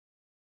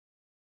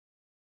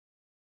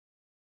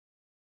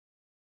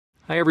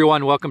Hi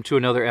everyone, welcome to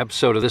another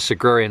episode of This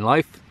Agrarian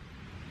Life.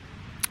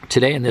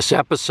 Today in this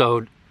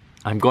episode,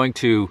 I'm going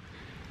to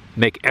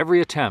make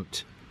every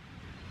attempt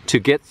to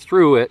get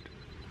through it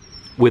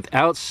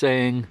without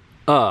saying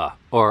or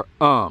or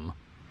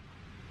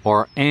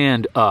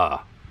and.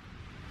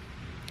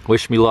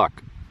 Wish me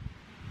luck.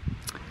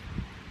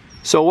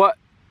 So what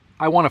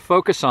I want to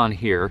focus on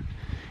here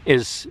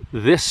is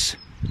this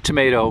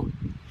tomato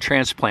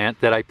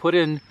transplant that I put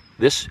in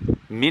this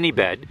mini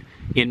bed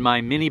in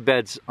my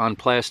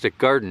Minibeds-On-Plastic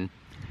garden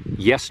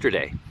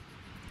yesterday.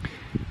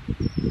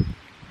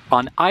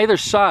 On either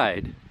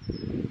side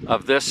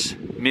of this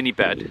mini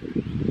bed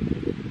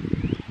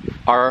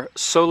are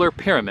solar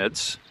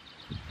pyramids,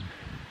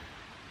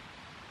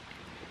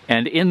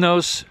 and in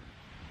those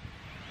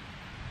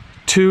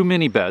two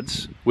mini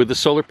beds with the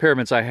solar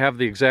pyramids I have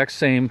the exact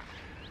same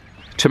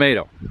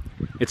tomato.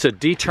 It's a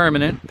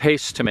determinate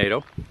paste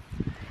tomato.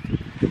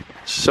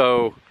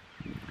 So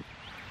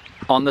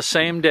on the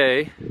same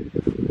day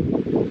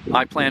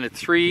I planted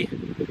 3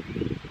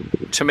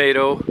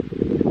 tomato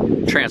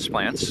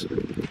transplants,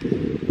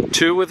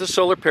 2 with the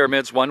solar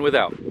pyramids, 1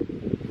 without.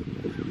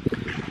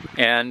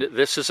 And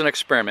this is an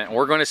experiment.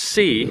 We're going to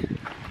see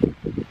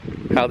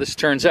how this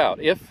turns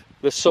out, if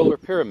the solar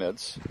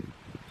pyramids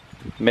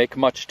make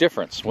much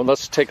difference. Well,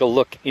 let's take a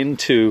look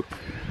into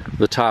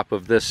the top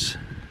of this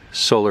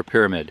solar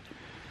pyramid.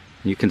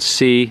 You can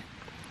see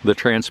the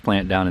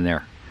transplant down in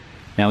there.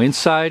 Now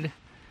inside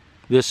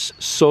this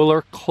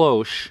solar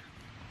cloche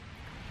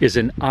is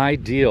an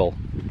ideal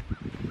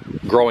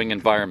growing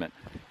environment.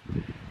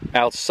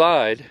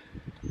 Outside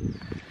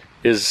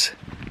is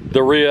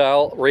the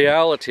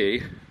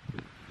reality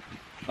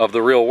of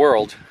the real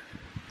world,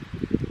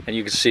 and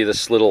you can see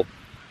this little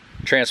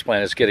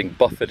transplant is getting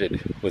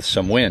buffeted with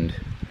some wind.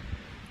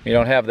 You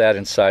don't have that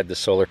inside the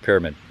solar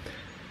pyramid.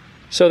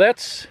 So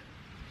that's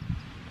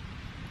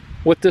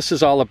what this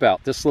is all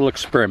about, this little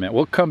experiment.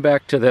 We'll come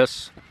back to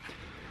this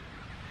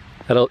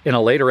in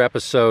a later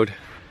episode,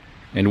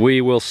 and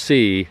we will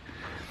see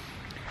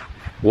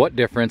what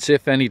difference,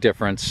 if any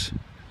difference,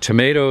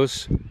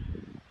 tomatoes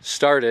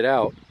started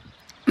out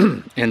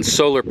in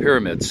solar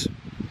pyramids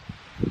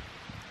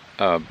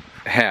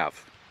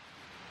have.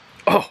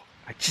 Oh,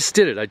 I just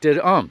did it. I did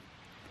Oh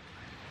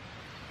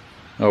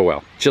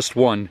well, just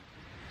one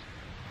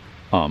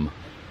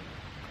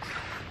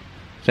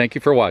Thank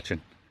you for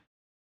watching.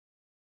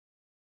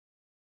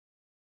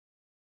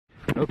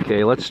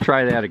 Okay, let's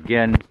try that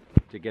again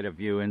to get a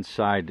view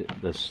inside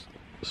this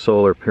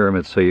solar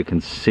pyramid so you can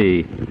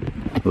see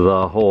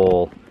the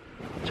whole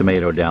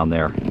tomato down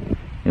there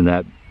in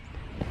that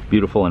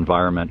beautiful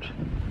environment,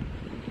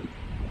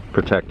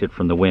 protected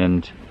from the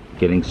wind,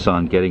 getting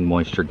sun, getting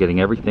moisture,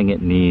 getting everything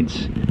it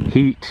needs.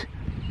 Heat,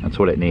 that's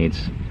what it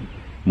needs.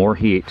 More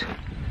heat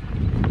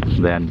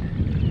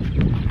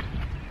than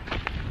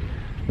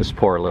this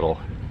poor little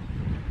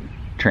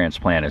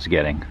transplant is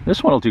getting.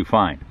 This one will do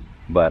fine,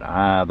 but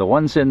the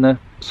ones in the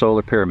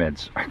solar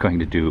pyramids are going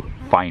to do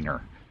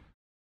finer.